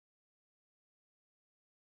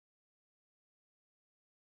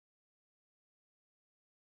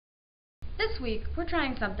This week, we're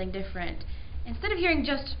trying something different. Instead of hearing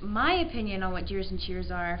just my opinion on what Jeers and Cheers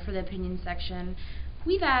are for the opinion section,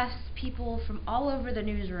 we've asked people from all over the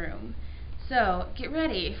newsroom. So, get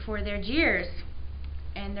ready for their jeers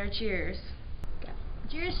and their cheers.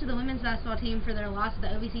 Jeers to the women's basketball team for their loss at the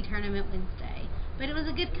OVC tournament Wednesday. But it was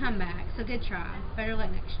a good comeback, so good try. Better luck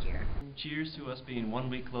next year. Cheers to us being 1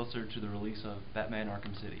 week closer to the release of Batman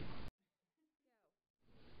Arkham City.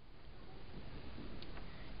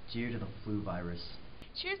 Cheer to the flu virus.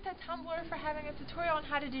 Cheers to Tumblr for having a tutorial on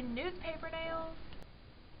how to do newspaper nails.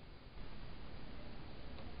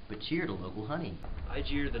 But cheer to local honey. I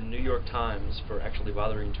jeer the New York Times for actually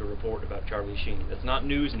bothering to report about Charlie Sheen. That's not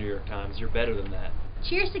news, New York Times. You're better than that.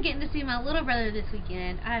 Cheers to getting to see my little brother this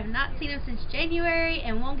weekend. I have not seen him since January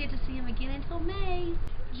and won't get to see him again until May.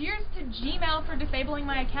 Cheers to Gmail for disabling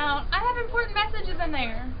my account. I have important messages in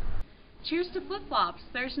there. Cheers to flip-flops.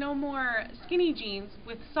 There's no more skinny jeans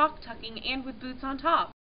with sock tucking and with boots on top.